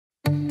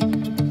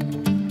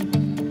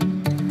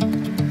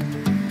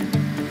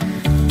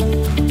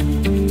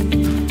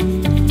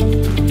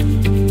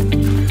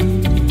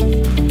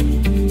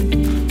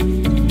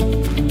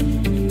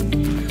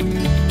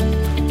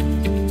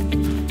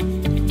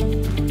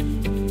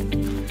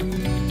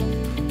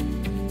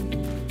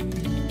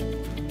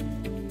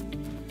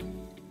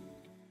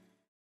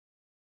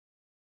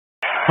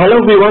Hello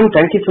everyone,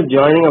 thank you for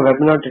joining our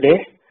webinar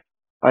today.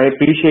 I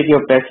appreciate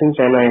your presence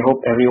and I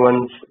hope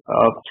everyone's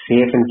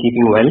safe and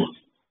keeping well.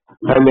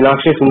 I'm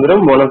Meenakshi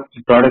Sundaram, one of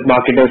the product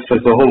marketers for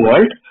Zoho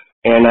Vault,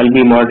 and I'll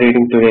be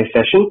moderating today's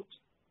session.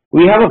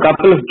 We have a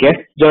couple of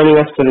guests joining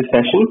us for this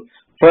session.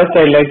 First,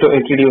 I'd like to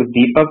introduce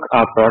Deepak,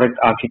 our product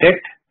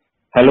architect.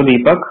 Hello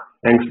Deepak,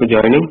 thanks for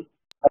joining.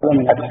 Hello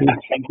Meenakshi,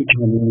 thank you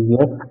for being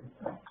here.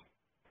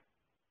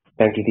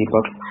 Thank you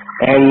Deepak.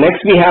 And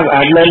next we have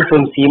Adnan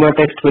from SIEM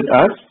with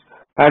us.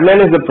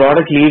 Adnan is the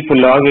product lead for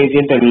log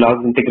agent and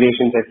log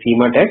integrations at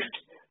SIEM.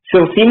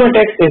 So SIEM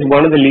is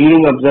one of the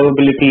leading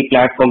observability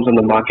platforms on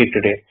the market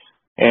today.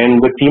 And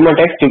with SIEM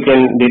you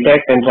can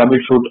detect and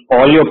troubleshoot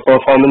all your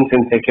performance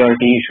and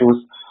security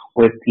issues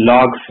with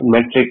logs,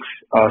 metrics,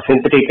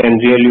 synthetic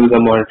and real user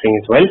monitoring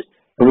as well.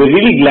 So we're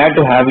really glad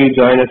to have you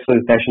join us for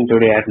the session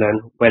today,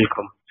 Adnan.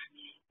 Welcome.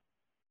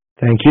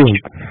 Thank you.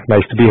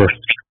 Nice to be here.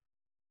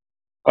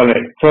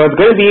 Alright, so it's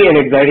going to be an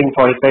exciting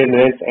 45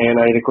 minutes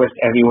and I request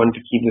everyone to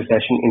keep the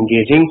session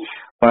engaging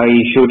by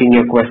shooting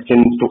your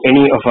questions to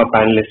any of our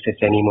panelists at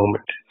any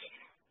moment.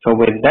 So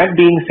with that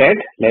being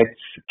said, let's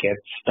get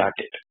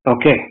started.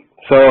 Okay,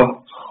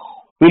 so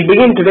we'll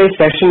begin today's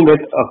session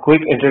with a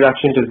quick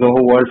introduction to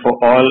Zoho Vault for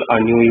all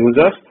our new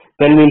users.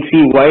 Then we'll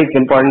see why it's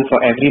important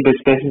for every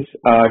business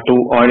to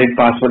audit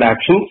password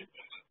actions.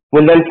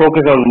 We'll then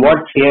focus on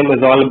what SIEM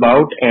is all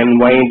about and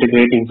why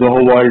integrating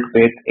Zoho Vault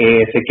with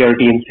a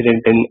security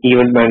incident and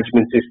event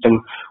management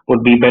system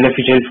would be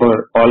beneficial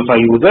for all of our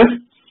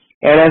users.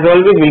 And as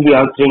always, we'll be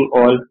answering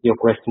all your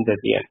questions at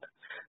the end.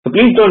 So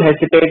please don't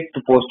hesitate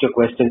to post your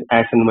questions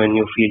as and when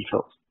you feel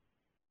so.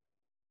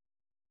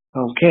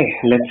 Okay,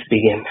 let's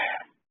begin.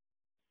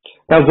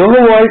 Now,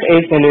 Zoho Vault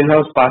is an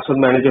in-house password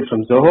manager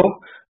from Zoho.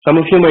 Some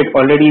of you might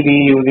already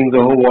be using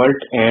Zoho Vault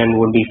and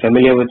would be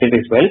familiar with it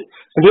as well.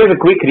 But here's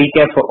a quick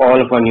recap for all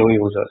of our new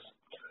users.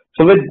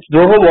 So with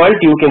Zoho Vault,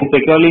 you can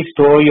securely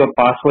store your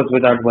passwords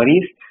without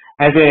worries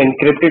as they're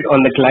encrypted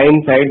on the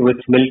client side with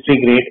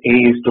military-grade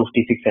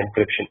AES-256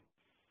 encryption.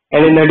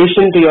 And in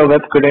addition to your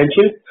web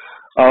credentials,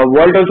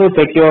 Vault also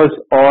secures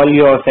all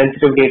your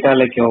sensitive data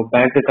like your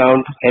bank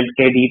account,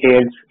 healthcare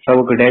details,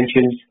 server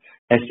credentials,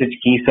 SSH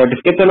key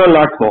certificates, and a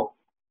lot more.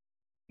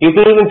 You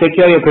can even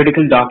secure your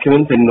critical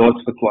documents and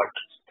notes with Vault.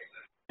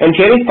 And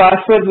sharing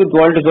passwords with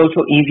Vault is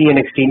also easy and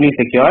extremely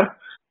secure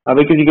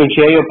because you can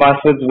share your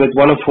passwords with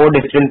one of 4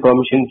 different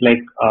permissions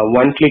like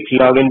one-click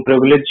login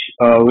privilege,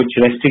 which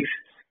restricts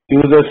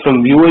users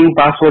from viewing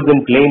passwords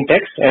in plain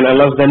text and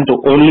allows them to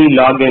only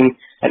log in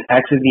and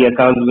access the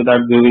accounts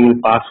without viewing the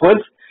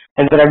passwords.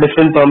 And there are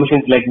different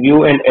permissions like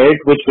view and edit,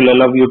 which will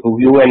allow you to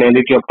view and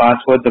edit your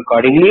passwords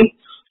accordingly.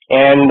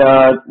 And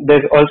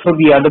there's also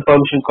the other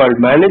permission called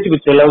manage,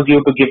 which allows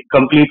you to give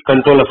complete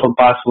control of a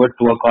password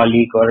to a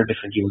colleague or a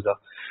different user.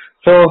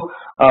 So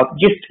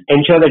just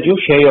ensure that you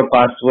share your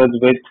passwords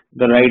with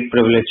the right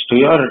privilege to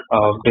your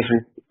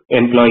different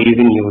employees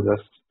and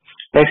users.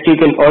 Next, you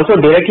can also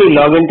directly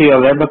log into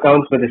your web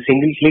accounts with a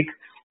single click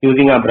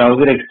using our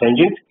browser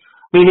extensions,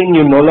 meaning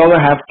you no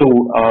longer have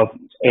to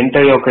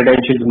enter your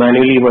credentials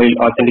manually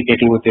while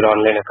authenticating with your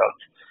online accounts.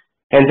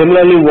 And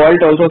similarly, Vault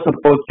also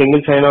supports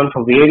single sign-on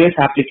for various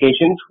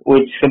applications,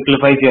 which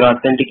simplifies your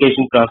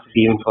authentication process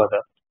even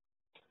further.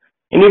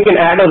 And you can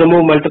add or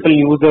remove multiple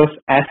users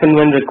as and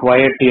when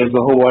required to your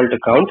Zoho Vault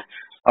account,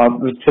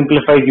 which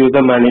simplifies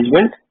user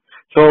management.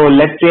 So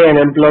let's say an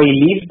employee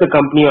leaves the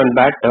company on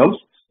bad terms,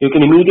 you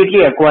can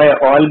immediately acquire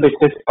all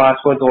business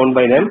passwords owned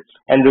by them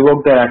and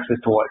revoke their access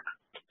to Vault.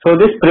 So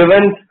this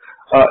prevents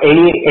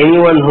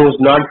anyone who's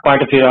not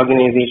part of your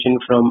organization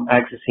from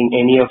accessing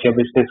any of your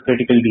business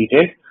critical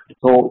details.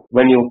 So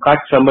when you cut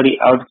somebody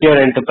out of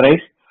your enterprise,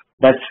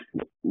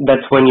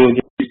 that's when you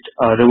just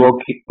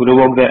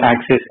revoke their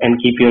access and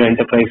keep your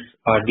enterprise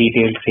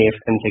details safe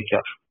and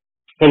secure.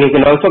 And you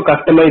can also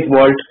customize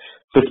Vault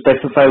to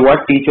specify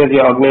what features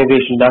your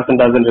organization does and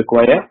doesn't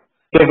require.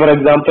 Say for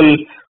example,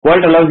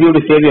 Vault allows you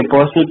to save your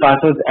personal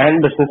passwords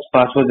and business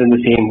passwords in the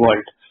same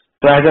Vault.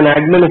 So as an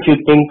admin, if you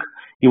think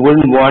you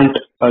wouldn't want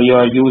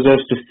your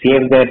users to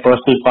save their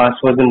personal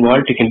passwords in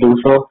Vault, you can do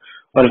so.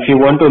 Or if you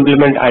want to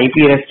implement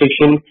IP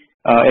restriction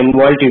in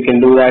Vault, you can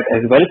do that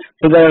as well.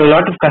 So there are a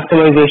lot of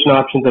customization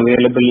options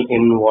available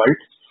in Vault.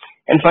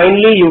 And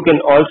finally, you can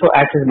also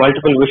access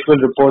multiple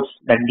visual reports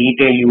that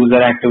detail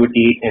user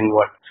activity in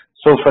Vault.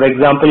 So for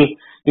example,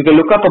 you can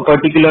look up a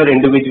particular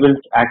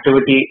individual's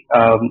activity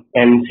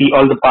and see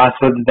all the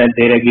passwords that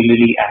they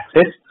regularly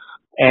access.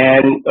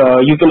 And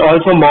you can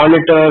also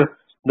monitor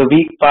the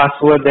weak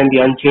passwords and the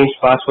unchanged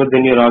passwords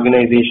in your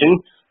organization.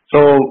 So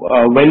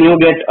when you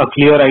get a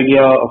clear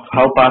idea of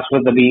how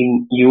passwords are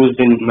being used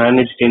and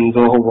managed in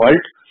Zoho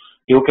Vault,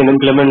 you can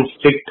implement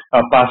strict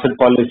password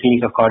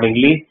policies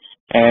accordingly,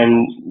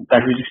 and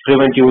that will just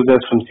prevent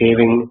users from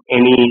saving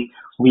any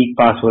weak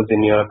passwords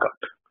in your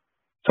account.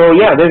 So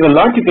yeah, there's a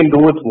lot you can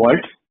do with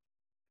Vault.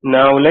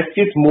 Now let's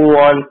just move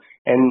on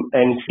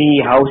and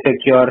see how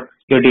secure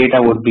your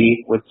data would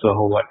be with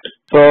Zoho Vault.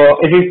 So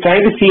it is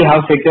trying to see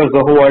how secure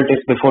Zoho Vault is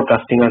before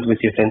trusting us with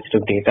your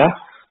sensitive data.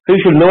 So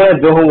you should know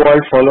that Zoho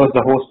Vault follows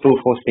the host-proof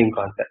hosting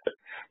concept.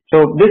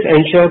 So this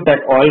ensures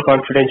that all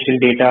confidential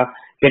data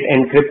get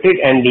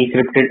encrypted and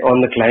decrypted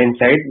on the client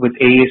side with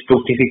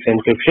AES-256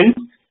 encryption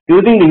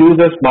using the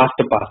user's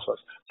master password.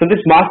 So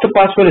this master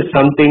password is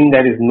something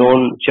that is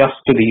known just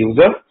to the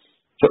user.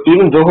 So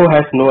even Zoho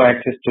has no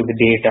access to the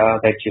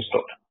data that you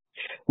store,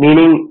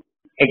 meaning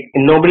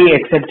nobody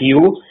except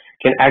you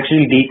can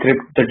actually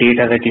decrypt the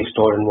data that you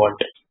store in Vault.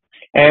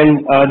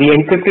 And the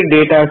encrypted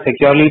data is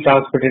securely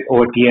transmitted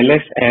over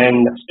TLS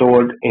and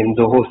stored in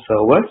Zoho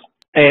servers.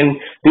 And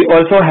we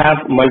also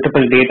have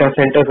multiple data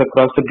centers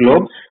across the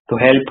globe to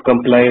help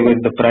comply with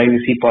the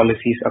privacy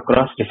policies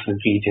across different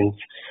regions.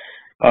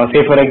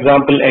 Say for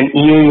example, an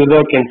EU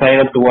user can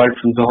sign up to Vault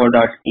from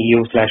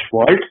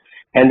zoho.eu/vault,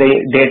 and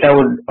the data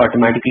would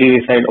automatically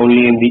reside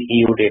only in the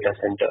EU data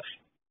centers.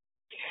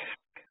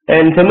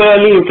 And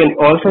similarly, you can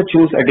also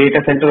choose a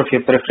data center of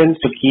your preference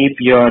to keep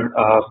your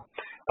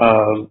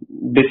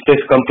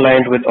business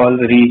compliant with all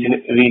the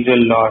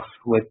regional laws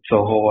with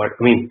Zoho Vault,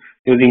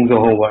 using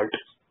Zoho Vault.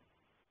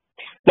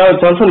 Now,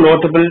 it's also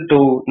notable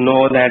to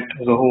know that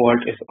Zoho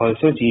Vault is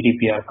also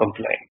GDPR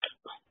compliant.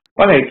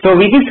 Alright, so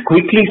we just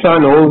quickly saw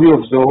an overview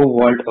of Zoho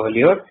Vault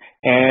earlier,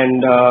 and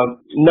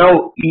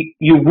now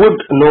you would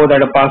know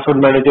that a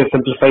password manager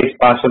simplifies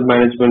password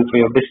management for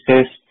your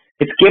business.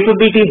 Its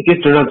capabilities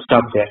just do not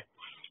stop there.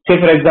 Say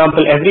for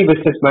example, every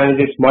business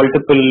manages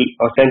multiple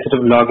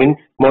sensitive logins,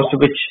 most of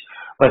which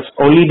must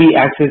only be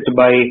accessed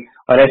by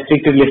a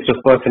restricted list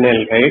of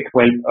personnel, right?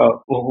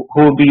 Who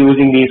will be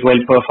using these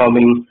while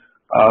performing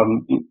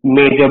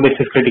major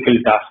business critical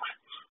tasks.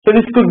 So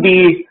this could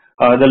be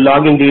the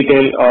login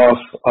detail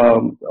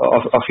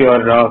of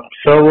your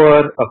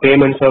server, a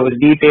payment service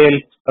detail,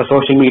 a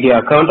social media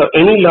account, or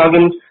any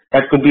login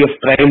that could be of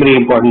primary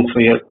importance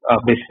for your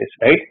business,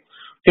 right?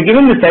 So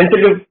given the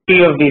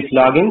sensitivity of these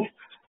logins,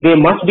 they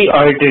must be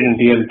audited in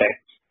real time.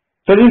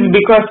 So this is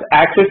because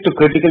access to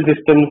critical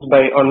systems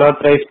by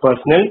unauthorized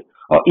personnel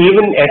or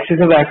even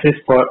excessive access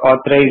for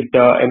authorized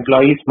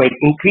employees might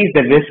increase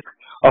the risk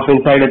of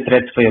insider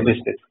threats for your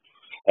business.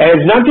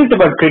 And it's not just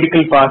about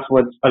critical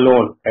passwords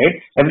alone, right?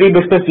 Every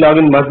business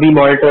login must be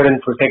monitored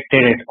and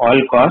protected at all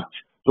costs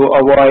to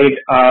avoid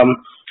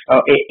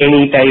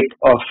any type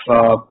of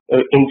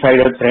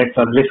insider threats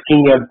or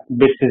risking your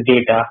business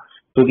data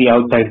to the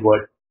outside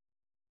world.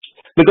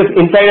 Because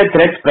insider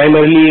threats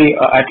primarily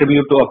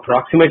attribute to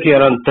approximately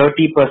around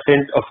 30%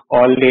 of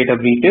all data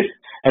breaches,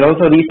 and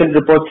also recent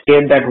reports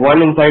state that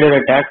one insider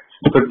attack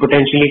could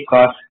potentially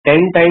cause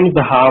 10 times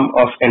the harm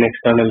of an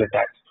external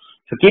attack.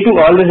 So keeping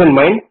all this in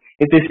mind,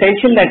 it's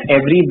essential that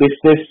every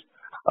business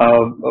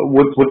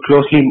would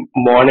closely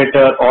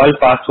monitor all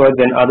passwords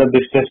and other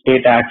business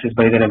data accessed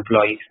by their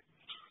employees.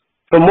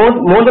 So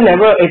more than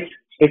ever,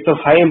 it's of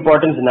high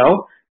importance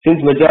now, since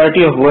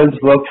majority of world's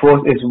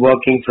workforce is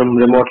working from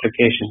remote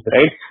locations,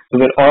 right? So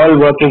we're all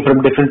working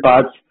from different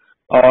parts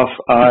of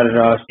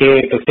our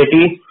state or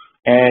city,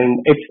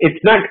 and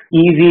it's not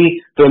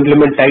easy to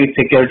implement tight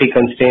security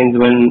constraints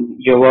when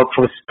your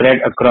workforce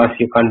spread across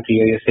your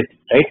country or your city,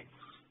 right?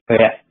 So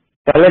yeah.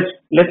 Now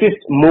let's just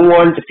move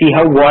on to see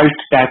how Vault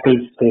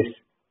tackles this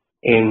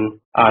in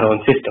our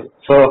own system.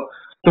 So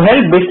to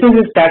help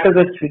businesses tackle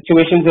the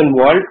situations in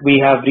Vault, we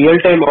have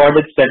real-time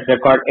audits that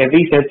record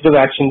every sensitive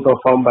action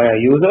performed by our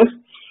users,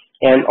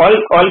 and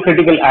all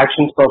critical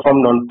actions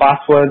performed on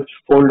passwords,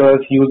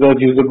 folders, users,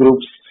 user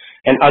groups,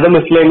 and other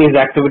miscellaneous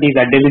activities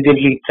are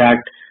diligently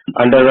tracked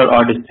under our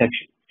audit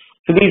section.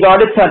 So these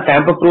audits are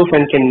tamper-proof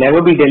and can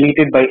never be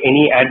deleted by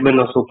any admin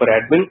or super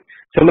admin.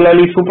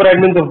 Similarly, super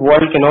admins of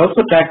Vault can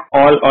also track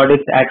all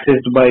audits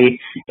accessed by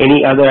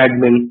any other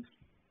admin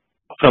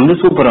from the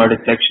super audit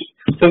section.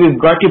 So we've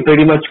got you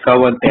pretty much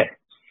covered there.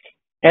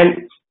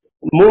 And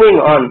moving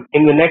on,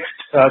 in the next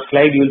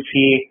slide, you'll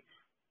see,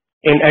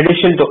 in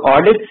addition to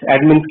audits,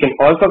 admins can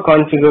also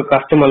configure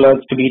custom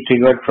alerts to be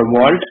triggered from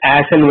Vault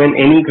as and when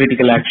any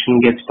critical action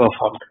gets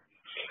performed.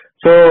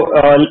 So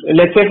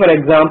let's say, for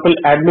example,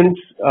 admins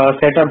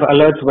set up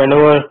alerts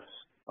whenever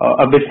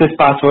a business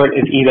password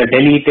is either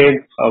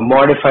deleted,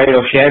 modified,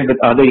 or shared with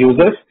other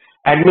users.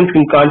 Admins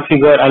can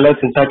configure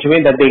alerts in such a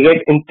way that they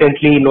get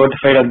instantly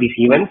notified of these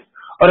events,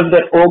 or if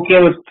they're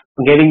okay with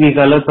getting these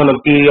alerts on a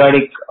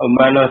periodic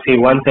manner, say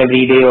once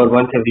every day or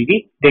once every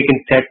week, they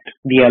can set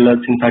the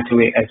alerts in such a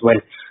way as well.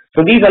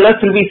 So these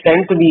alerts will be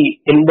sent to the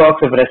inbox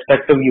of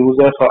respective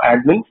users or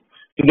admins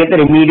to get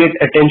their immediate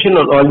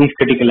attention on all these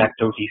critical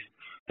activities.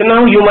 So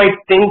now you might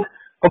think,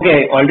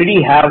 okay, I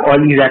already have all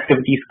these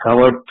activities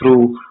covered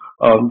through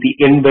the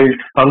inbuilt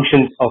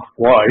functions of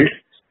Vault,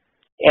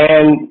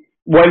 and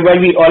while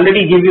we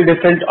already give you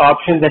different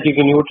options that you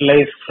can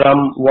utilize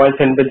from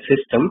Vault's inbuilt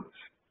system,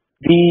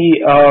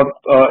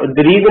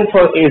 the reason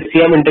for a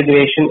SIEM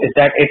integration is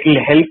that it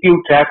will help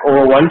you track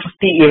over 150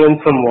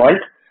 events from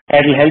Vault, and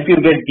it will help you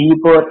get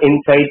deeper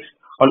insights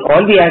on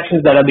all the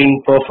actions that are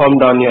being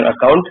performed on your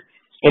account,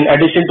 in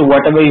addition to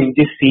whatever you've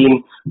just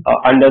seen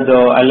under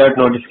the alert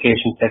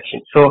notification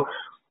section. So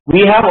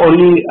we have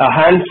only a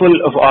handful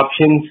of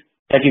options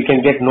that you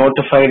can get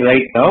notified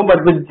right now,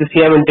 but with the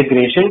SIEM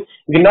integration,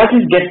 you can not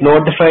just get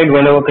notified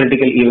whenever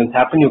critical events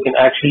happen, you can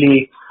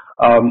actually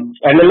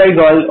analyze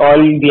all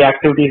the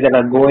activities that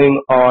are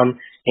going on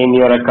in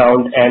your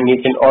account, and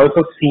you can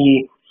also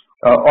see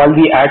all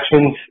the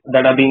actions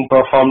that are being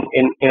performed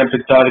in a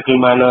pictorial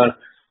manner.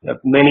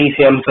 Many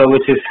SIEM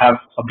services have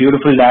a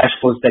beautiful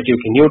dashboards that you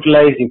can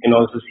utilize. You can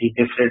also see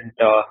different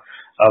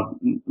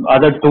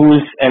other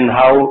tools and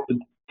how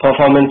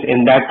performance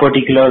in that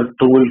particular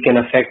tool can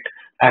affect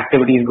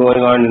activities going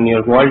on in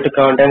your Vault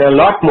account, and a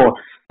lot more.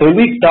 So we'll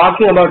be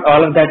talking about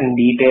all of that in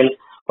detail.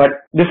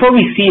 But before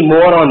we see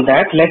more on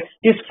that, let's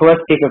just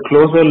first take a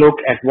closer look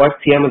at what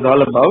SIEM is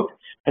all about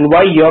and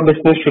why your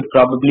business should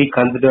probably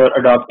consider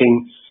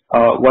adopting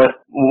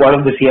one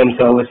of the SIEM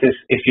services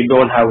if you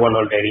don't have one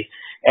already.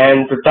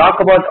 And to talk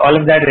about all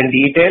of that in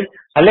detail,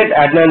 I'll let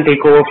Adnan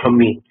take over from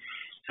me.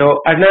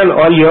 So Adnan,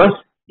 all yours.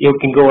 You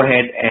can go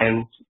ahead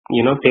and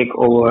take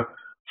over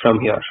from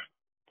here.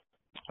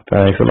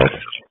 Thanks a lot.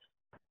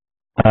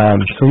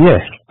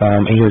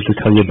 I'm here to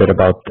tell you a bit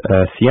about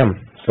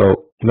SIEM.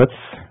 So let's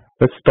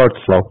start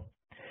slow.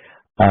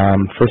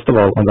 First of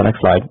all, on the next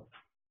slide,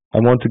 I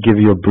want to give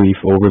you a brief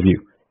overview.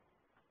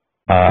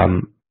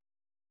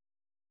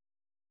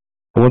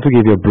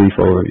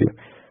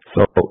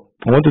 So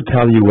I want to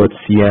tell you what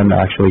SIEM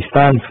actually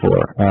stands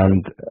for,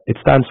 and it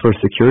stands for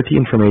Security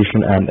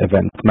Information and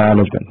Event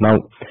Management. Now,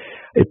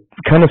 it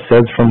kind of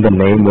says from the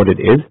name what it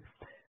is,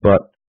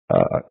 but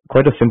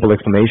quite a simple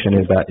explanation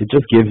is that it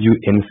just gives you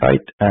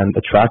insight and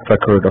a track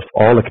record of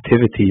all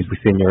activities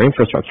within your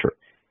infrastructure.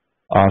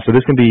 So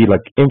this can be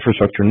like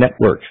infrastructure,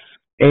 networks,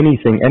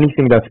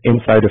 anything that's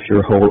inside of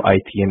your whole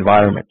IT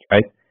environment,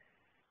 right?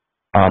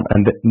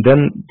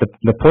 Then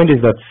the point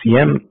is that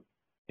SIEM,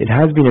 it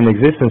has been in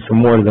existence for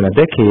more than a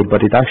decade,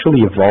 but it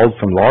actually evolved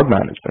from log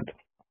management.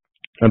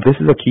 And this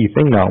is a key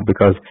thing now,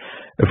 because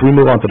if we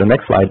move on to the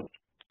next slide,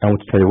 I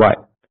want to tell you why.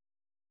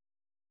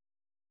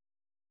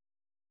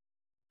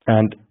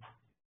 And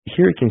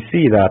here you can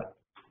see that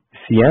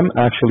SIEM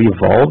actually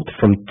evolved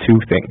from two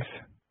things.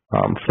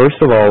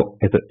 First of all,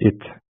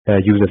 it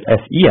uses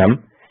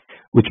SIEM,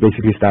 which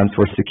basically stands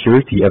for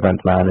Security Event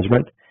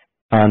Management.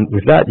 And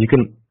with that, you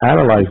can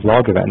analyze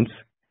log events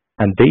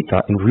and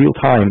data in real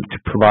time to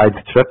provide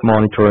threat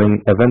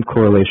monitoring, event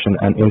correlation,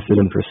 and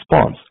incident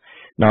response.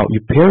 Now,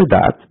 you pair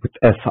that with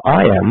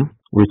SIEM,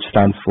 which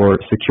stands for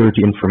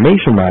Security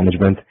Information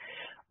Management,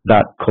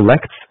 that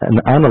collects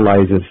and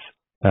analyzes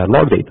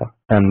log data,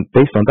 and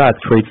based on that,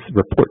 creates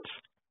reports.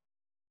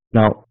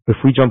 Now, if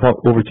we jump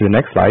over to the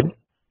next slide,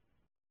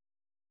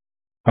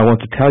 I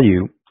want to tell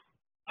you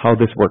how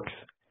this works.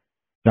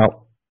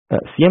 Now,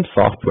 SIEM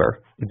software,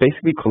 it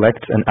basically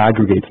collects and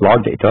aggregates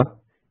log data,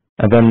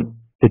 and then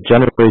it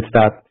generates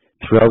that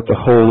throughout the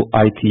whole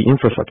IT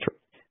infrastructure.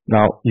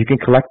 Now, you can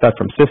collect that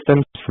from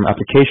systems, from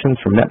applications,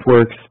 from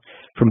networks,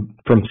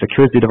 from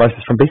security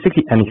devices, from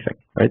basically anything,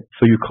 right?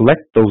 So you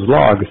collect those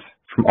logs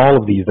from all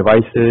of these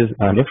devices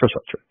and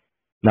infrastructure.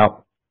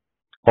 Now,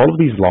 all of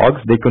these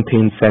logs, they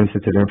contain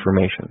sensitive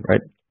information,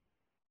 right?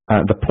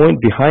 The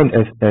point behind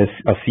a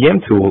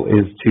SIEM tool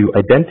is to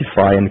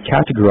identify and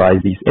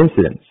categorize these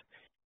incidents,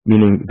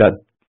 meaning that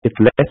it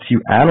lets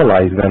you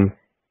analyze them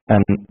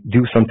and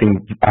do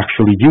something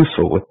actually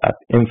useful with that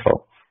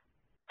info.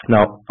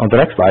 Now, on the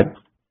next slide,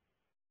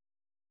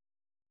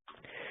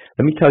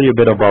 let me tell you a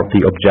bit about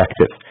the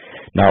objectives.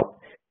 Now,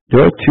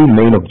 there are two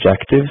main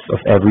objectives of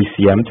every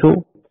SIEM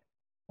tool,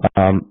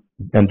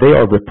 and they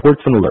are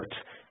reports and alerts.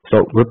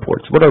 So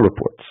reports, what are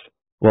reports?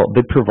 Well,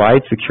 they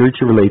provide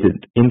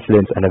security-related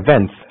incidents and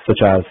events, such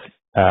as,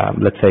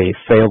 let's say,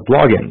 failed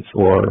logins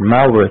or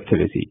malware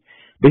activity,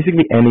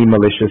 basically any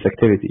malicious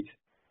activities.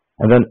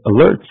 And then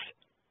alerts,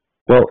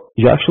 well,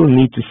 you actually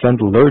need to send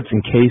alerts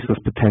in case of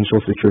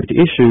potential security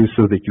issues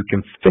so that you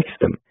can fix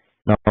them.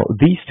 Now,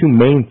 these two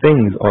main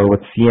things are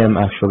what SIEM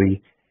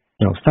actually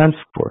stands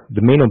for,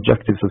 the main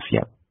objectives of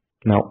SIEM.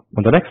 Now,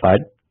 on the next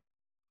slide,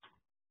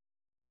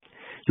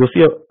 you'll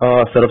see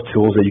a set of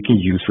tools that you can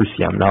use for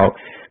SIEM. Now,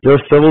 there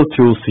are several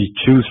tools to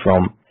choose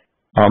from.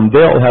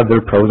 They all have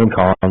their pros and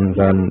cons,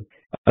 and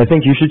I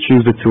think you should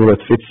choose the tool that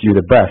fits you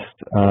the best.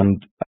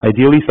 And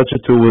ideally, such a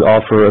tool will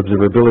offer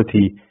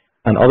observability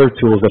and other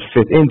tools that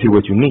fit into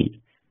what you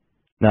need.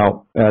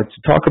 Now, to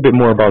talk a bit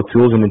more about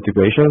tools and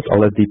integrations,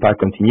 I'll let Deepak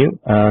continue,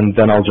 and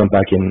then I'll jump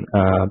back in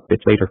a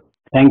bit later.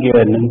 Thank you,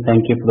 Edmund.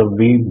 Thank you for the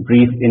very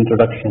brief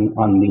introduction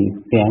on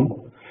the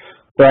SIEM.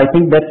 So I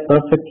think that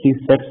perfectly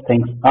sets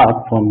things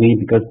up for me,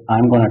 because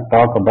I'm going to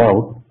talk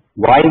about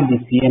why the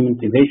SIEM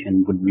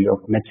integration would be of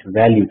much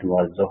value to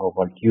our Zoho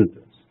Vault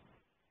users.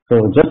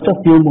 So just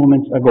a few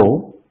moments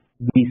ago,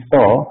 we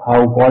saw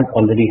how Vault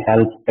already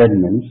helps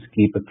admins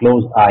keep a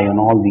close eye on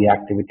all the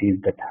activities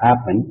that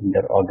happen in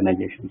their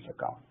organization's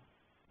account.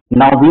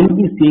 Now we'll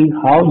be seeing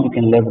how you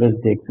can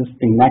leverage the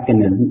existing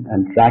mechanism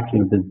and track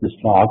your business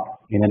log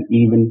in an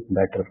even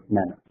better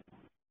manner.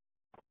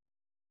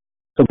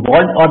 So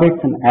Vault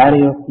audits an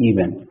array of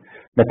events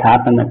that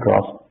happen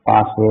across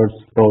passwords,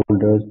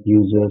 folders,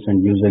 users,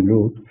 and user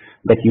groups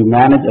that you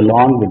manage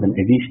along with an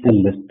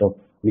additional list of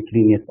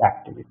miscellaneous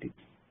activities.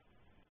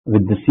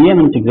 With the SIEM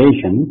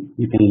integration,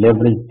 you can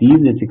leverage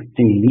these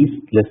existing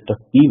list of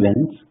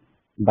events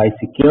by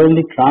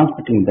securely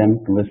transmitting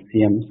them to a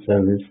SIEM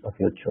service of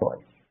your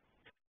choice.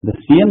 The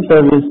SIEM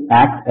service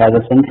acts as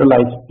a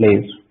centralized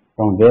place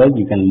from where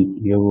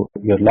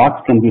your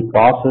logs can be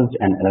processed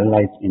and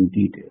analyzed in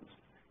detail.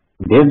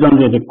 Based on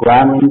the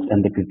requirements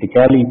and the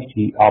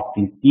criticality of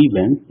these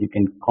events, you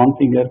can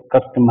configure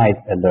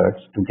customized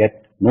alerts to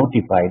get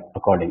notified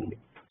accordingly.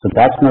 So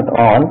that's not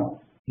all.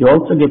 You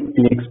also get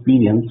to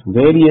experience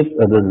various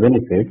other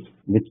benefits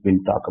which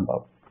we'll talk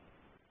about.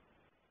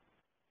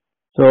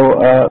 So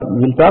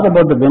we'll talk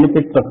about the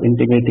benefits of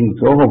integrating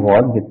Zoho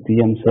Vault with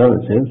SIEM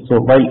services. So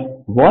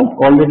while Vault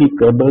already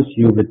covers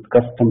you with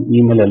custom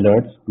email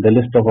alerts, the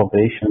list of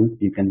operations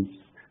you can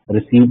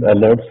receive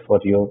alerts from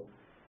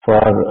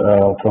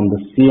the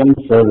SIEM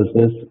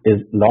services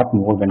is a lot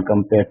more when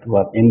compared to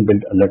our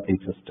inbuilt alerting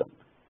system.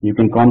 You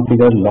can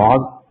configure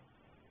logs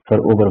for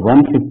over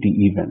 150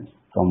 events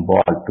from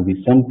Vault to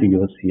be sent to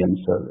your SIEM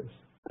service.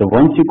 So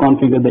once you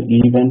configure the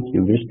event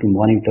you wish to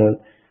monitor,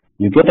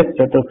 you get a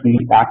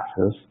clutter-free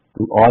access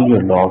to all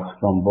your logs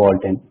from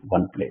Vault in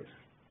one place.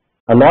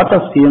 A lot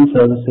of SIEM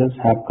services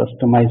have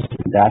customized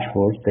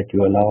dashboards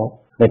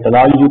that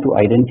allow you to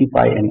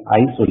identify and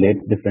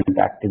isolate different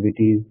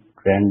activities,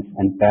 trends,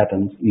 and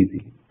patterns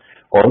easily.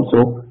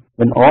 Also,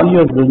 when all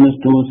your business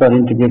tools are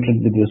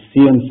integrated with your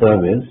SIEM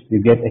service,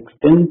 you get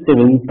extensive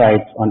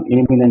insights on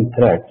email and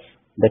threats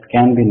that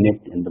can be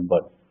nipped in the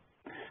bud.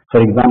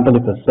 For example,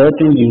 if a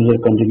certain user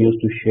continues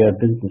to share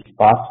business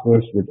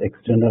passwords with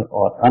external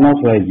or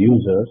unauthorized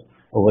users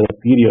over a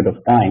period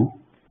of time,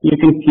 you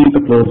can keep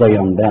a close eye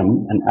on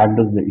them and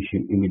address the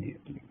issue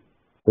immediately.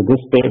 So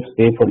this paves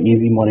way for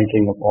easy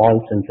monitoring of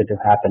all sensitive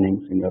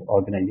happenings in your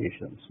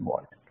organization's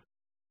Vault.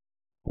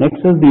 Next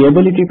is the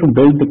ability to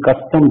build the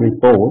custom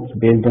reports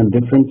based on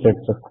different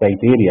sets of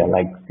criteria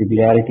like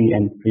severity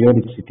and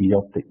periodicity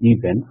of the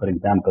event, for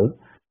example,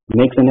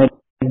 makes an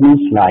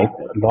admin's life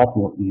a lot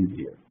more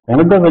easier.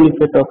 Another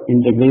benefit of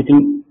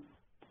integrating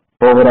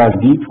over our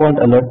default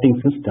alerting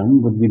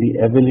system would be the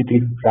ability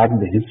to track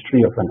the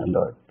history of an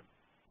alert.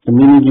 So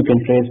meaning you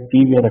can trace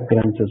previous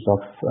occurrences of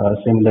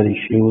similar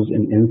issues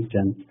in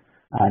instance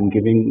and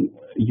giving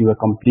you a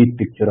complete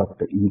picture of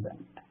the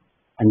event.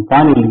 And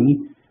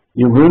finally,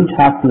 you won't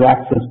have to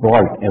access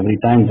Vault every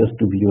time just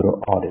to view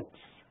your audits.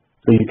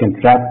 So you can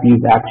track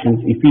these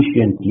actions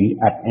efficiently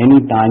at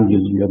any time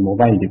using your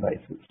mobile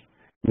devices,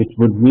 which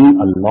would mean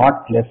a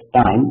lot less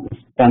time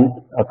spent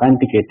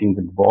authenticating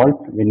with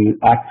Vault when you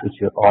access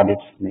your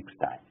audits next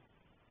time.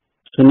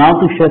 So now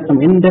to share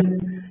some in-depth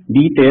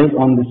details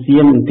on the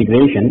SIEM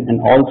integration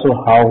and also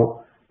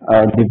how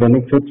the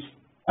benefits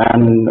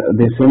and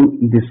the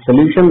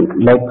solution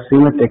like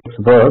SIEMatex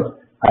works,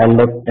 I'll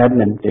let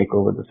admin take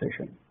over the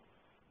session.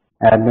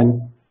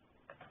 Admin.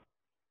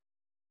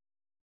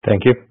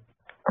 Thank you.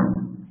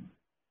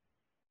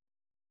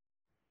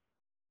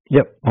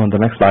 Yep, on the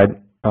next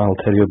slide, I'll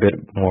tell you a bit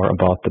more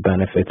about the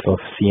benefits of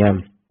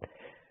SIEM.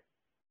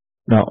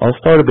 Now, I'll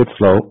start a bit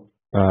slow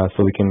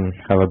so we can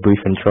have a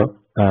brief intro.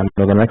 And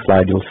on the next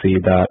slide, you'll see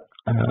that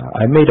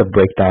I made a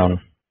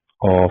breakdown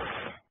of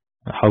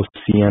how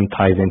SIEM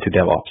ties into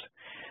DevOps.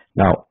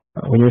 Now,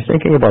 when you're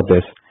thinking about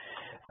this,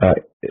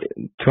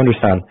 to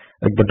understand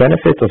the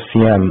benefits of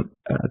SIEM,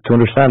 to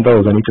understand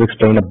those, I need to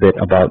explain a bit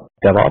about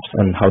DevOps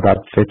and how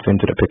that fits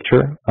into the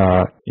picture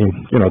in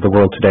the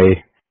world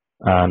today.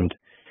 And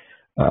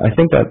I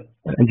think that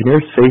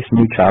engineers face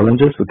new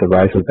challenges with the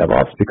rise of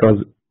DevOps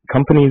because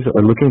companies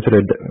are looking to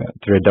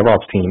their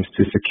DevOps teams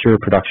to secure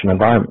production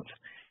environments.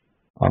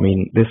 I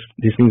mean, this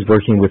means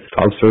working with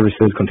cloud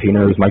services,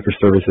 containers,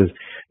 microservices.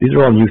 These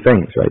are all new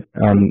things, right?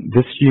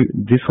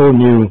 This whole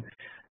new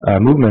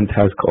movement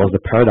has caused a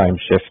paradigm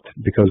shift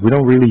because we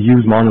don't really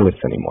use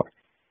monoliths anymore.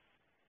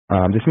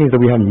 This means that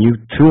we have new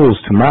tools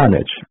to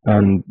manage,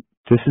 and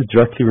this is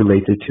directly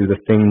related to the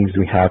things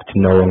we have to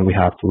know and we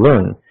have to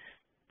learn.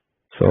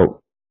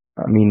 So,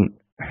 I mean,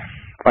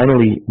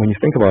 finally, when you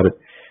think about it,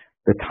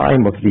 the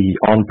time of the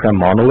on-prem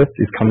monolith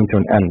is coming to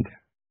an end.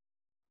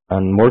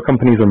 And more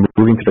companies are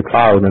moving to the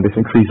cloud, and this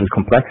increases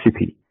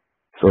complexity.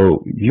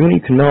 So you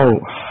need to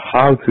know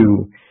how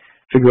to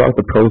figure out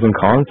the pros and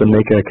cons and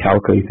make a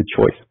calculated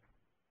choice.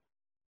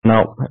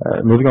 Now,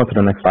 moving on to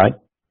the next slide.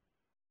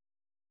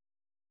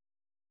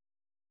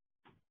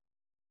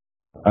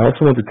 I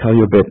also want to tell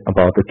you a bit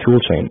about the tool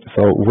chain.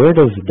 So where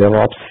does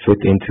DevOps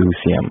fit into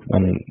SIEM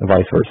and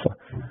vice versa?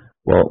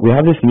 Well, we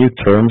have this new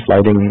term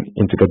sliding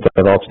into the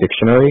DevOps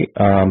dictionary.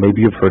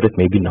 Maybe you've heard it,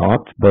 maybe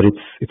not, but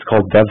it's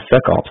called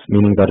DevSecOps,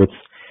 meaning that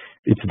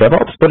it's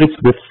DevOps, but it's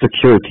with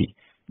security.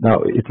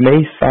 Now, it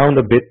may sound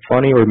a bit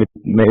funny or it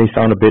may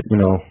sound a bit,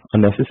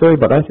 unnecessary,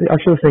 but I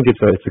actually think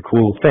it's a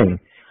cool thing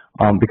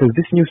because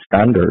this new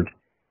standard,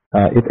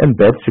 it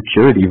embeds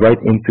security right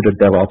into the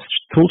DevOps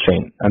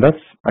toolchain, and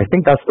I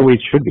think that's the way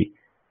it should be.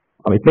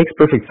 It makes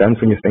perfect sense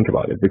when you think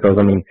about it because,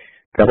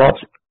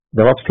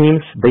 DevOps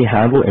teams, they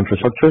handle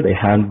infrastructure, they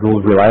handle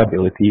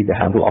reliability, they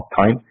handle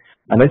uptime,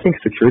 and I think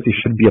security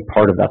should be a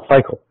part of that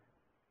cycle.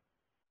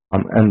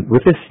 And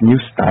with this new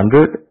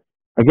standard,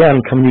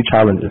 again, come new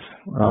challenges.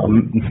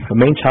 The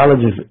main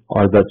challenges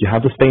are that you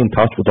have to stay in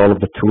touch with all of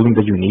the tooling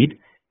that you need,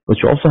 but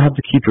you also have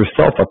to keep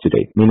yourself up to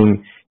date,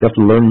 meaning you have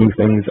to learn new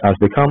things as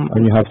they come,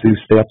 and you have to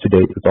stay up to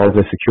date with all of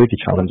the security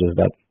challenges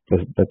that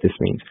this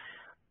means.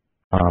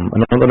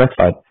 And on the next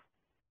slide,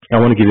 I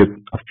want to give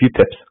you a few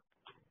tips.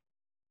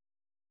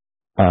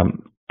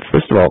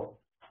 First of all,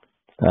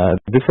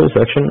 this whole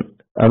section,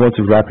 I want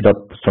to wrap it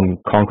up with some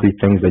concrete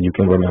things that you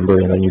can remember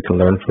and then you can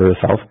learn for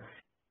yourself.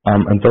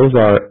 And those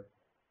are,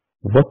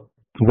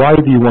 why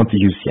do you want to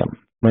use SIEM?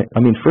 Right? I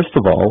mean, first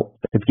of all,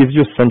 it gives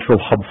you a central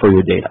hub for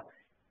your data.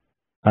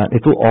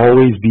 It will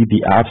always be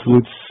the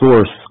absolute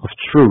source of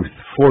truth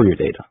for your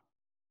data.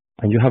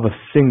 And you have a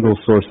single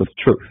source of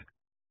truth.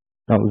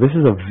 Now, this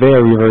is a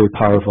very, very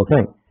powerful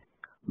thing,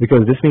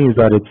 because this means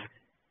that it's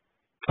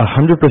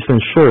 100%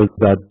 sure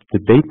that the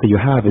data you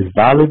have is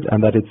valid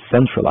and that it's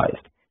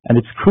centralized. And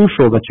it's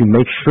crucial that you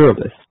make sure of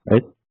this,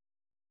 right?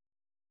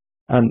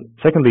 And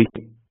secondly,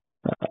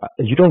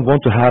 you don't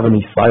want to have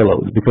any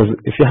silos, because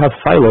if you have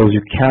silos,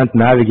 you can't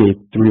navigate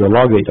through your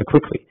log data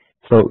quickly.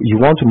 So you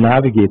want to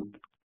navigate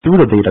through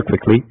the data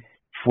quickly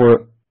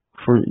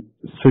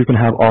so you can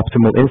have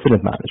optimal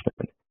incident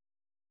management.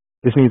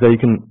 This means that you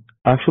can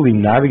actually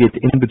navigate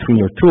in between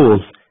your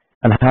tools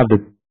and have the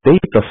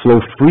data flow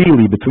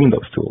freely between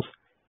those tools.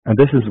 And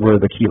this is where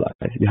the key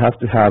lies. You have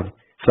to have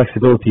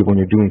flexibility when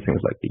you're doing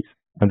things like these.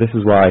 And this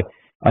is why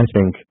I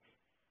think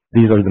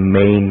these are the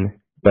main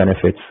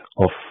benefits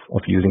of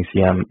using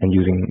SIEM and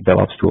using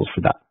DevOps tools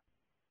for that.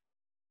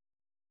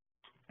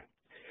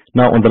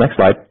 Now, on the next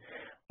slide,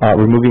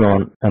 we're moving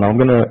on, and I'm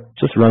going to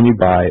just run you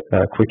by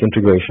a quick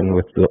integration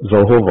with the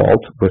Zoho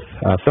Vault with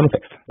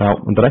Semtext. Now,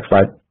 on the next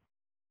slide,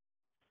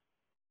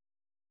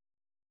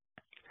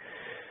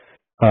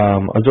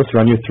 I'll just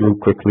run you through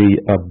quickly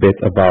a bit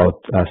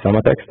about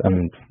Semtext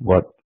and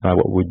what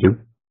we do.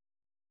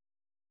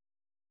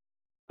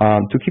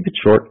 To keep it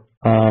short,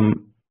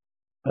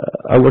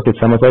 I work at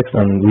Semtext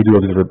and we do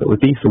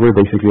observability. So we're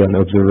basically an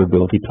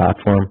observability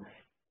platform.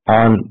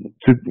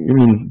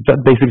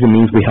 That basically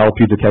means we help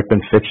you detect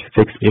and fix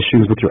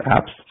issues with your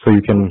apps so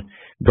you can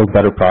build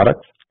better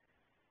products.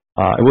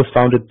 It was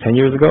founded 10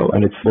 years ago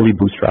and it's fully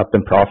bootstrapped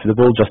and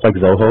profitable, just like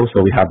Zoho.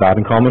 So we have that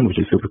in common, which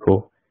is super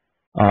cool.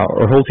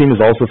 Our whole team is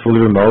also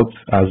fully remote,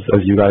 as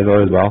you guys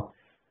are as well.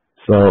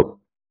 So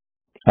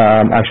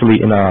I'm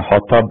actually in a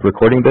hot tub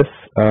recording this.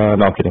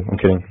 No, I'm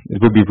kidding.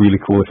 It would be really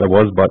cool if I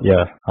was, but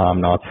yeah, I'm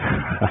not.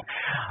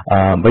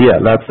 But yeah,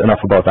 that's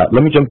enough about that.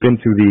 Let me jump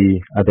into the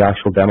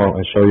actual demo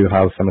and show you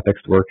how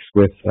Semtext works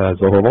with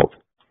Zoho Vault.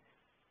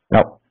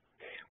 Now,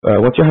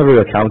 once you have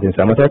your account in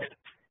Semtext,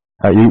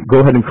 you go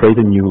ahead and create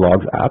a new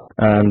logs app,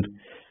 and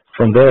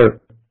from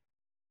there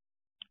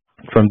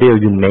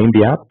you name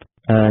the app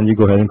and you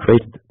go ahead and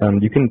create it.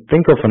 And you can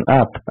think of an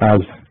app as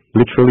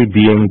literally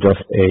being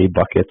just a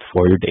bucket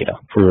for your data,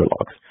 for your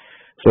logs.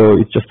 So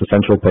it's just a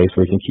central place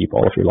where you can keep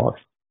all of your logs.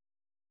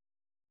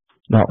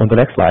 Now, on the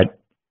next slide,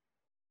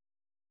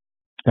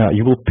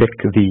 you will pick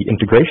the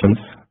integrations,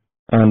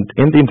 and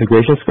in the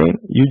integration screen,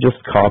 you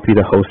just copy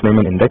the hostname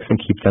and index and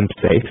keep them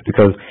safe,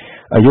 because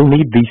you'll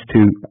need these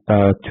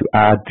to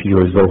add to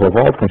your Zoho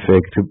Vault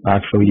config to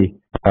actually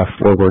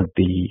forward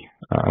the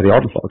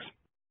audit logs.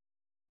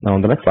 Now,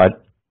 on the next slide,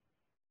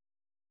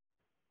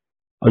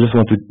 I just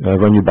want to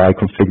run you by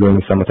configuring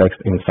Semtext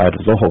inside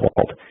of Zoho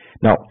Vault.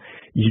 Now,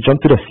 you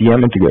jump to the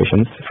SIEM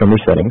integrations from your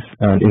settings,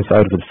 and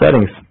inside of the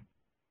settings,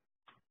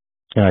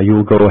 you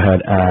will go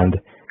ahead and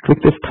click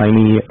this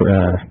tiny,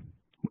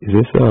 is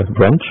this a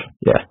wrench?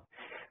 Yeah,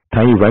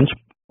 tiny wrench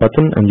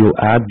button, and you'll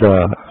add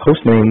the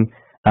host name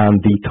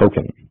and the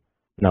token.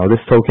 Now,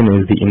 this token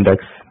is the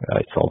index,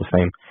 it's all the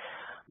same.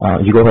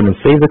 You go ahead and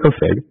save the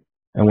config,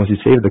 and once you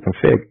save the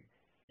config,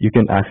 you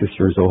can access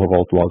your Zoho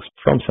Vault logs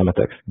from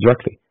Semtext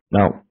directly.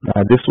 Now,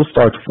 this will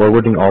start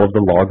forwarding all of the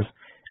logs.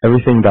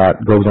 Everything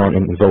that goes on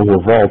in Zoho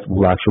Vault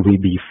will actually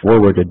be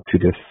forwarded to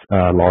this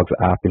logs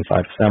app inside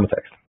of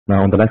Semtext.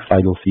 Now, on the next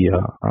slide, you'll see a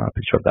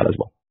picture of that as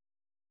well.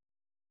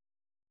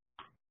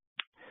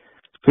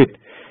 Sweet.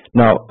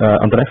 Now,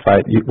 on the next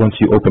slide, once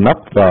you open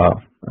up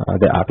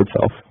the app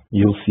itself,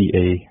 you'll see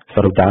a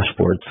set of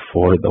dashboards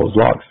for those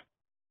logs.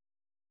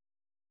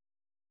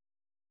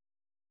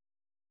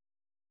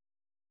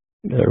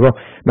 Well,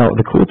 now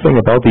the cool thing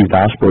about these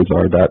dashboards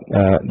are that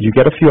you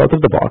get a few out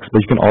of the box,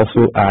 but you can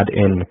also add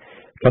in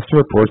custom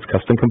reports,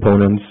 custom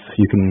components.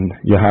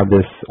 You have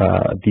this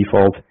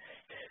default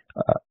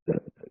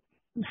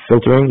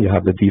filtering. You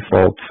have the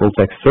default full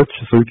text search,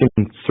 so you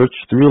can search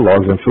through your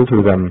logs and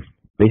filter them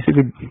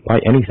basically by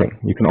anything.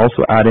 You can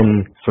also add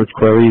in search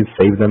queries,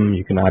 save them.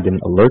 You can add in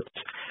alerts.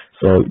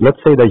 So let's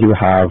say that you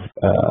have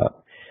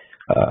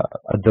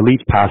a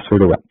delete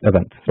password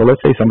event. So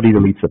let's say somebody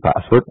deletes a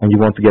password and you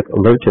want to get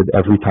alerted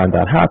every time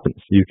that happens.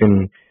 You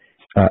can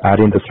add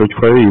in the search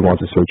query you want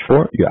to search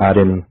for. You add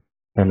in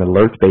an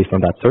alert based on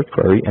that search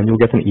query, and you'll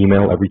get an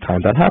email every time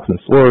that happens.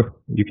 Or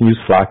you can use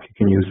Slack. You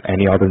can use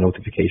any other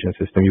notification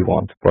system you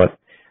want. But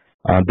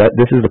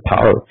this is the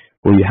power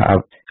where you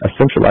have a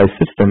centralized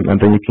system, and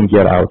then you can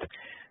get out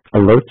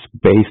alerts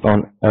based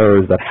on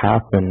errors that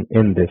happen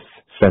in this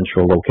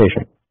central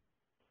location.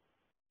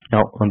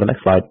 Now, on the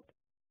next slide,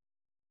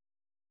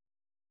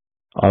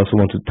 I also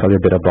want to tell you a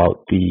bit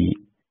about the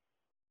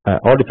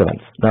audit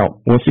events.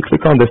 Now, once you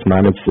click on this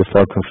Manage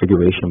SysLog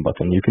Configuration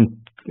button, you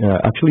can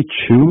actually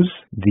choose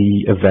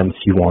the events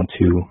you want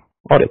to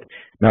audit.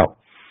 Now,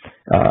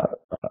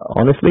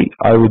 honestly,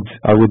 I would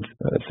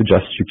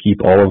suggest you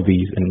keep all of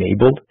these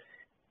enabled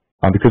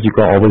because you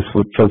can always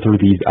filter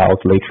these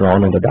out later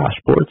on in the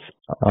dashboards.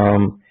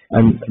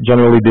 And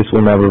generally, this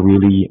will never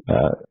really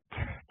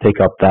take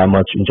up that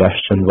much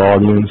ingestion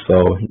volume,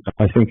 so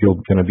I think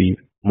you're going to be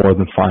more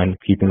than fine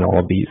keeping all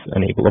of these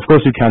enabled. Of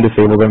course, you can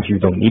disable them if you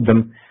don't need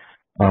them,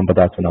 but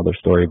that's another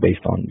story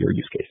based on your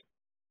use case.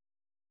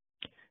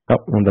 Now,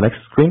 on the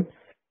next screen,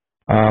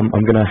 I'm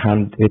going to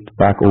hand it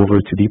back over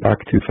to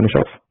Deepak to finish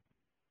off.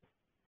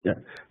 Yeah.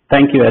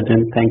 Thank you,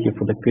 Ajay. Thank you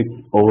for the quick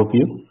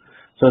overview.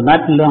 So now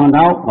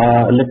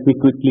let me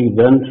quickly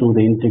run through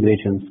the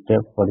integration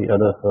step for the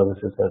other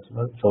services as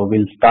well. So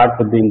we'll start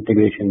with the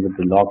integration with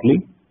the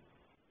Logly.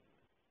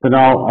 So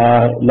now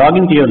log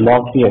into your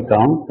Logly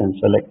account and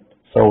select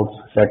Source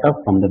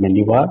Setup from the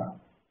menu bar.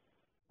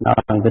 Now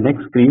in the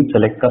next screen,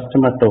 select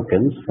Customer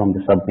Tokens from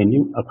the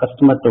submenu. A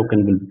customer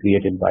token will be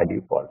created by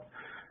default.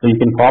 So you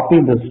can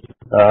copy this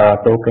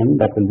token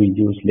that will be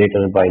used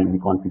later while we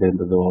configure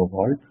the Zoho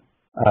Vault.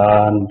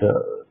 And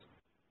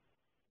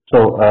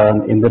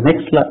in the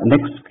next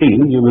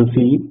screen, you will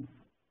see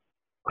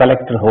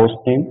collector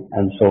hostname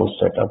and source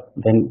setup.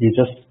 Then you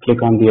just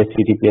click on the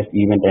HTTPS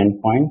event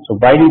endpoint. So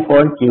by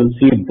default, you will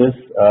see this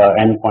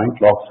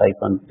endpoint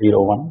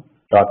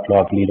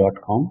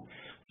logs-01.logly.com.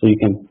 So you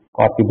can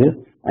copy this.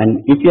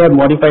 And if you have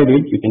modified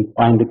it, you can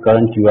find the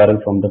current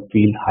URL from the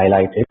field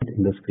highlighted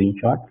in the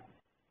screenshot.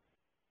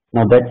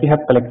 Now that you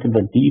have collected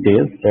the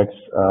details, let's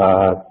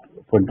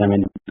put them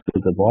into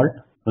the vault.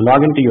 So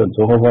log into your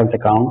Zoho Vault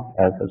account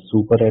as a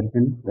super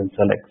admin, then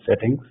select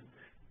settings.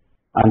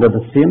 Under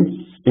the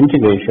SIEM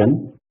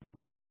integration,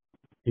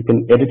 you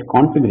can edit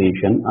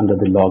configuration under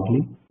the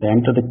Logly.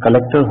 Enter the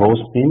collector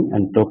host name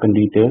and token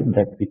details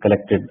that we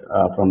collected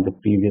from the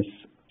previous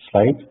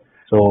slide.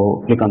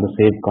 So click on the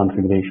save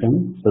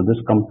configuration. So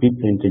this completes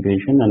the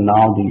integration, and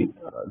now the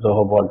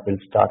Zoho Vault will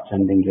start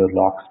sending your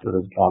logs to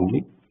this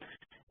Logly.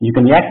 You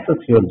can access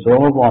your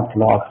Zoho Vault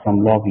logs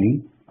from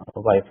Logly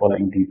by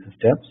following these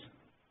steps.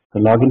 So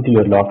log into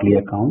your Logly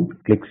account,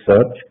 click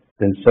search,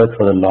 then search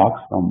for the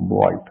logs from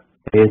Vault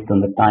based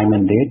on the time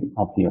and date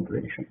of the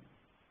operation.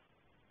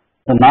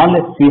 So now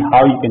let's see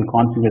how you can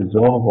configure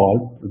Zoho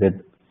Vault with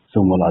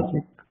Sumo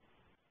Logic.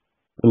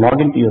 So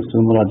log into your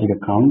Sumo Logic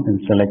account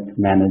and select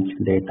Manage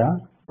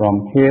Data.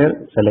 From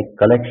here, select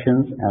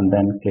Collections and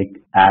then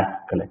click Add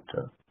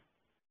Collector.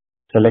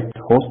 Select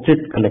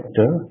Hosted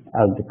Collector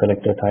as the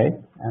collector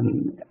type,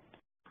 and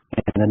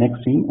in the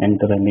next scene,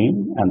 enter a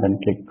name and then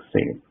click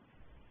Save.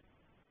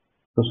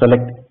 So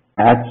select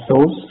Add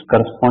Source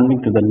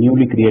corresponding to the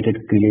newly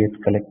created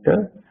Create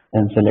Collector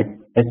and select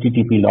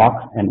HTTP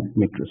logs and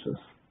matrices.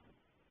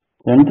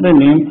 Enter a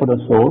name for the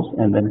source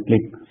and then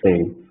click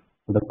Save.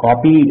 So the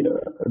copy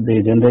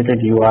the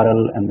generated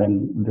URL, and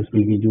then this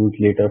will be used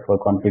later for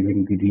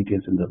configuring the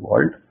details in the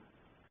vault.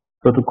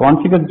 So to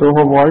configure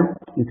Zoho Vault,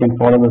 you can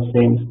follow the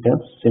same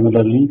steps.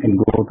 Similarly, you can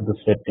go to the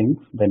settings,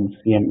 then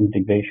SIEM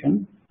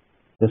integration.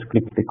 Just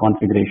click the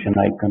configuration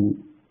icon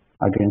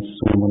against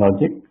Sumo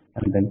Logic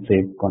and then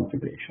save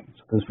configuration.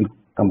 So this will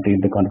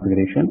complete the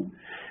configuration.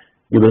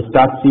 You will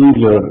start seeing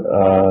your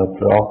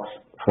logs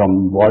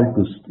from Vault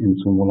in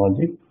Sumo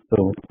Logic.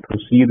 So to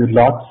see the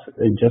logs,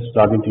 just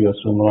log into your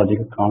Sumo Logic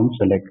account,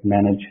 select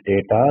Manage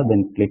Data,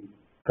 then click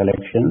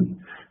Collection.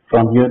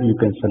 From here, you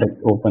can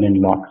select Open in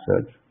Log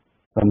Search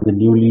from the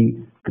newly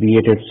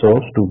created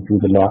source to view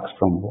the logs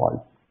from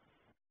Vault.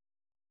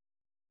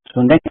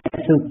 So next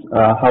is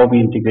how we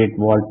integrate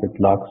Vault with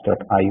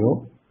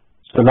logs.io.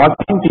 So log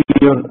into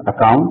your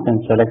account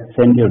and select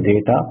Send Your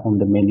Data from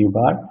the menu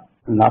bar.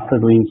 And after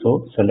doing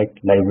so, select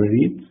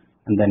Libraries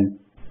and then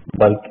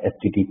bulk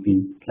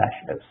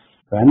HTTP/S.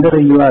 So under the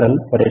URL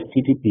for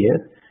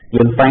HTTPS,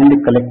 you'll find the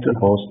collector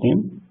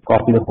hostname.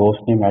 Copy the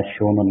hostname as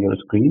shown on your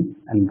screen.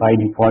 And by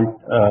default,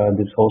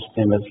 this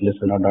hostname is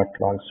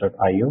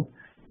listener.logs.io.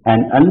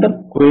 And under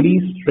query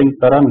string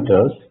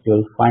parameters,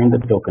 you'll find the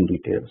token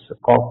details. So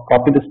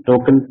copy this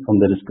token from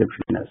the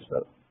description as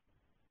well.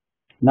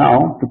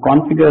 Now, to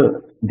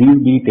configure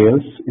these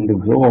details in the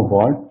Zoho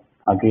Vault,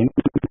 again,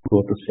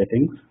 go to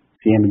Settings,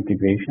 SIEM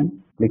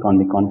Integration, click on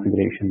the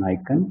configuration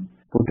icon,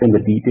 put in the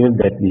details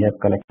that we have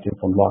collected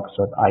from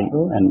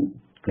logs.io and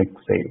click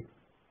Save.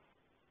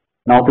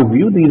 Now, to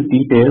view these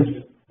details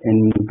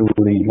into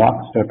the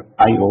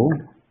logs.io,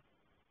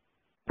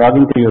 log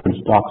into your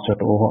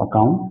logs.io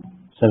account,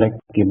 select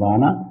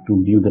Kibana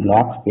to view the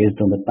logs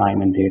based on the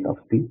time and date of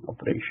the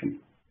operation.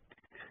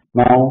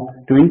 Now,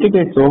 to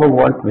integrate Zoho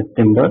Vault with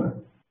Timber,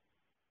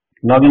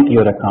 log into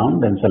your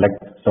account, then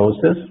select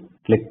Sources,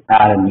 click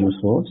Add a new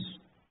source,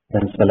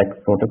 then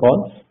select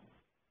Protocols.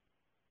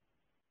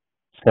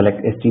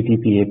 select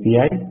HTTP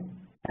API,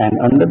 and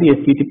under the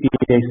HTTP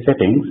API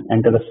settings,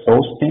 enter the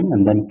source name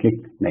and then click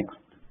next.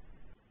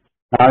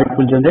 Now it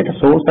will generate a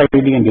source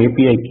ID and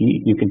API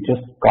key. You can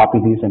just copy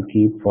these and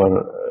keep for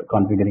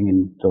configuring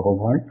in Zoho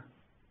Vault.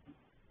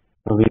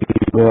 So we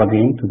go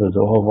again to the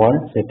Zoho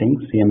Vault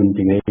settings, CM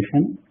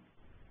integration,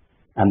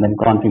 and then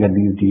configure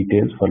these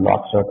details for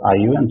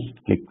logs.io and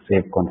click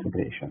Save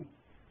Configuration.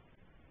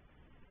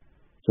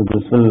 So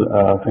this will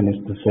finish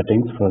the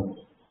settings for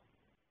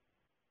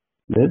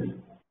this.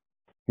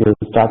 You'll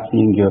start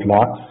seeing your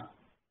logs.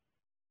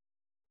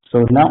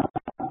 So now,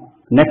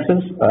 next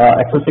is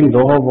accessing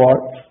Zoho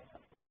Vault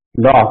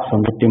logs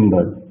from the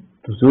Timber.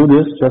 To do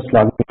this, just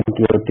log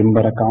into your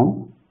Timber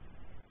account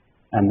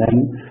and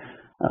then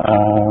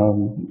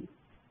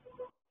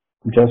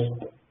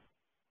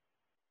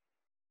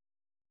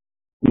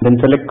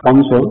select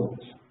console,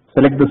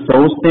 select the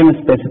source name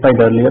specified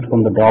earlier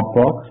from the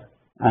Dropbox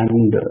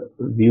and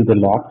view the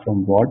log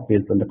from Vault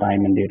based on the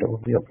time and date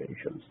of the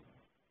operations.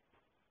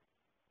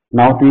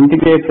 Now to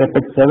integrate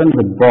Rapid7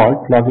 with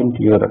Vault, log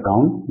into your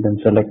account, then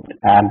select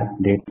Add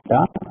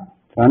Data.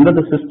 Under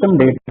the System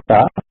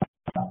Data,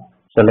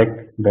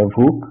 select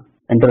webhook,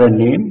 enter a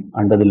name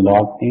under the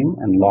log name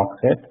and log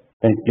set,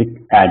 then click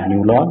Add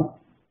New Log.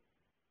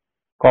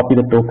 Copy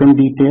the token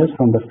details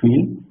from the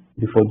field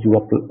before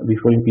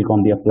you click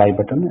on the Apply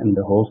button and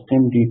the host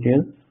name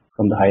details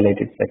from the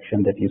highlighted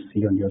section that you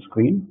see on your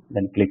screen,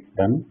 then click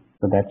Done.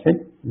 So that's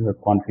it. You have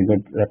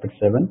configured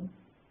Rapid7.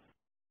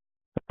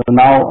 So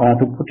now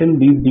to put in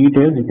these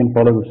details, you can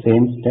follow the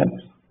same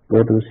steps.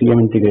 Go to CM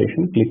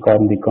integration, click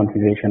on the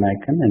configuration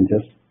icon and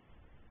just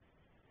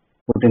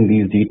put in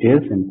these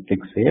details and click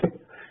Save.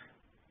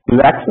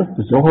 To access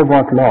the Zoho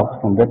Vault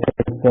logs from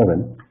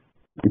Rapid7,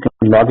 you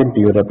can log into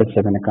your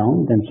Rapid7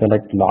 account, then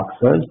select Log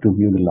Search to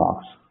view the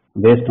logs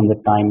based on the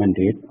time and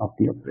date of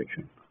the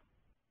operation.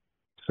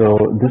 So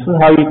this is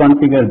how you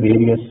configure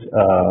various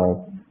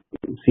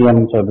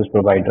CM service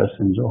providers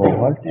in Zoho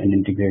Vault and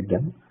integrate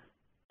them.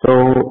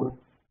 So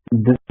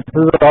this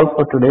is all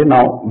for today.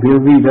 Now we'll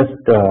be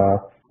just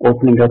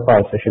opening up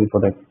our session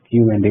for the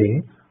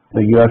Q&A. So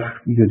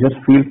you just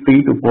feel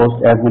free to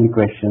post as many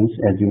questions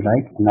as you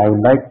like, and I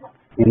would like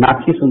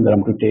Meenakshi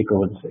Sundaram to take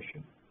over the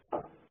session.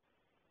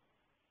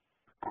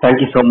 Thank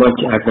you so much,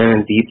 Adnan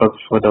and Deepak,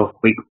 for the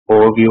quick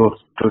overview of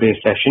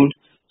today's session.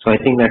 So I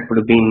think that would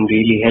have been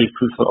really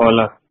helpful for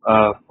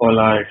all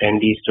our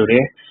attendees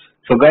today.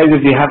 So guys,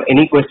 if you have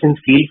any questions,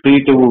 feel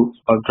free to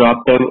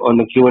drop them on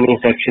the Q&A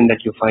section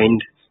that you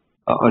find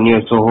on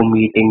your Zoho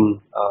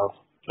meeting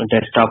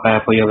desktop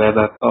app or your web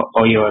app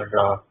or your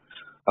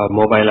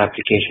mobile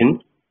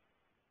application.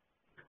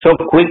 So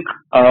a quick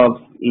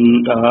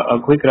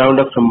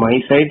roundup from my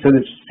side. So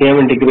this same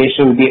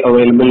integration will be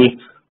available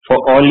for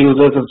all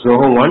users of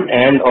Zoho One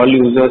and all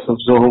users of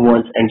Zoho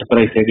One's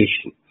Enterprise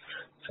Edition.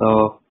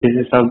 So this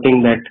is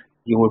something that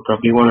you would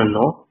probably want to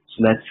know.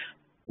 So that's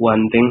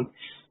one thing.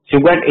 So if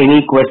you've got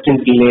any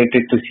questions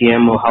related to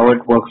CM or how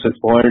it works with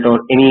Vault, or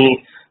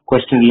any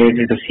question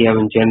related to CM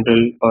in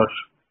general,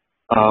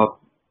 or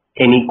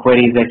any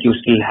queries that you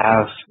still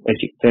have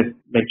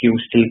that you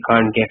still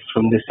can't get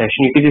from this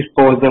session, you can just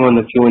post them on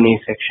the Q&A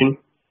section.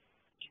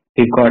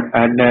 We've got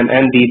Adnan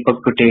and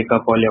Deepak to take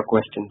up all your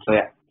questions. So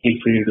yeah, feel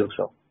free to do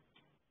so.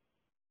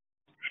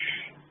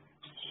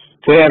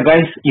 So yeah,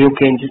 guys, you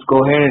can just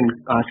go ahead and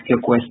ask your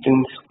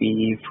questions.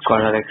 We've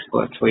got our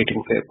experts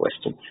waiting for your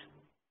questions.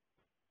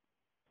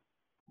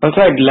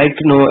 Also, I'd like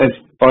to know if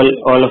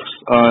all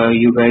of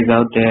you guys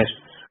out there,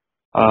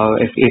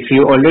 if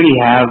you already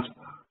have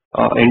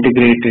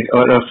integrated,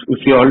 or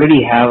if you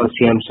already have a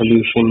CM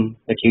solution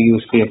that you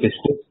use for your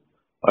business,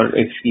 or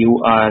if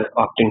you are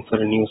opting for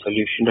a new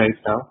solution right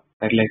now,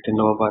 I'd like to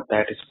know about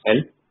that as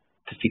well.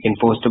 If you can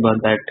post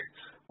about that,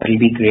 that'll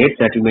be great.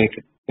 That will make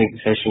the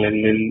session a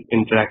little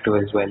interactive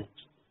as well.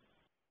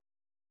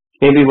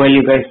 Maybe while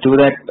you guys do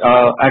that,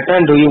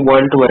 Adnan, do you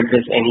want to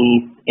address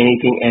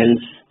anything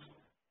else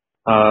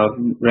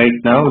right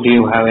now? Do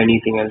you have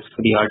anything else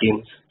for the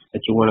audience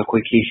that you want to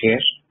quickly share?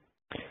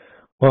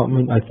 Well, I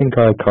mean, I think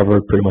I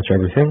covered pretty much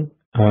everything.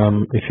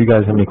 If you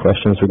guys have any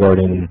questions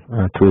regarding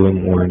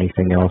tooling or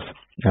anything else,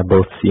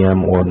 both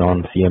CM or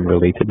non-CM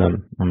related,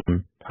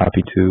 I'm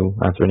happy to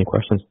answer any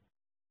questions.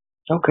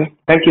 Okay.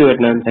 Thank you,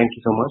 Adnan. Thank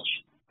you so much.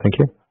 Thank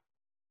you.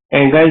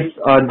 And guys,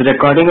 the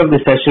recording of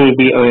the session will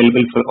be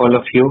available for all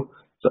of you.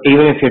 So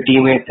even if your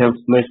teammates have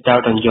missed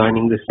out on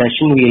joining the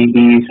session, we'll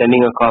be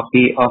sending a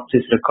copy of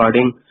this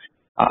recording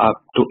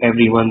to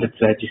everyone that's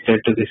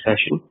registered to this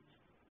session.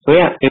 So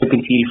yeah, you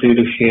can feel free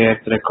to share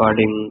the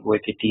recording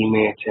with your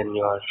teammates and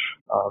your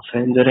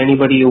friends or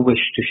anybody you wish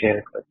to share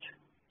it with.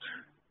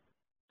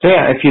 So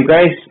yeah, if you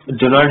guys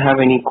do not have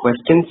any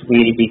questions,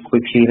 we'll be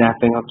quickly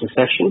wrapping up the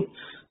session.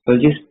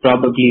 We'll just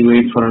probably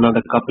wait for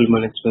another couple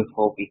minutes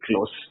before we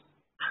close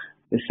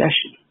the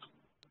session.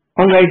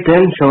 Alright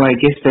then, so I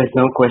guess there's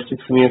no questions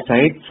from your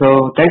side.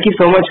 So thank you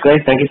so much, guys.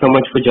 Thank you so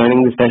much for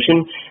joining the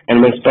session. And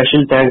my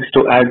special thanks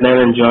to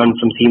Adnan and John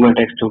from SIEM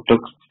who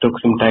took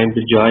some time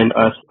to join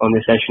us on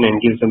the session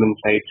and give some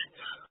insights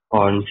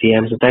on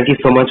SIEM. So thank you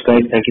so much,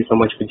 guys. Thank you so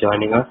much for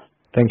joining us.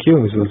 Thank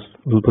you. It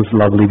was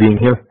lovely being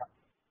here.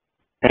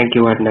 Thank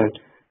you, Adnan.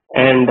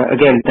 And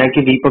again, thank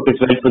you, Deepak, as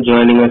well for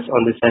joining us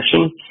on this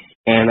session.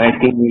 And I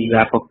think we'll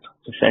wrap up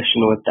the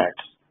session with that.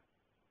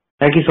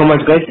 Thank you so much,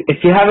 guys.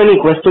 If you have any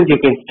questions, you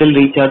can still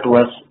reach out to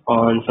us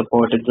on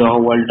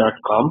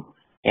support@zohovault.com,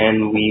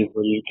 and we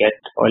will get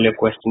all your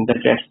questions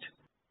addressed.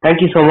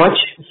 Thank you so much.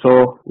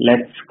 So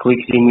let's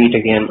quickly meet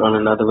again on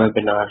another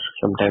webinar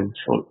sometime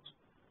soon.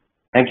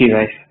 Thank you,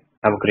 guys.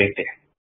 Have a great day.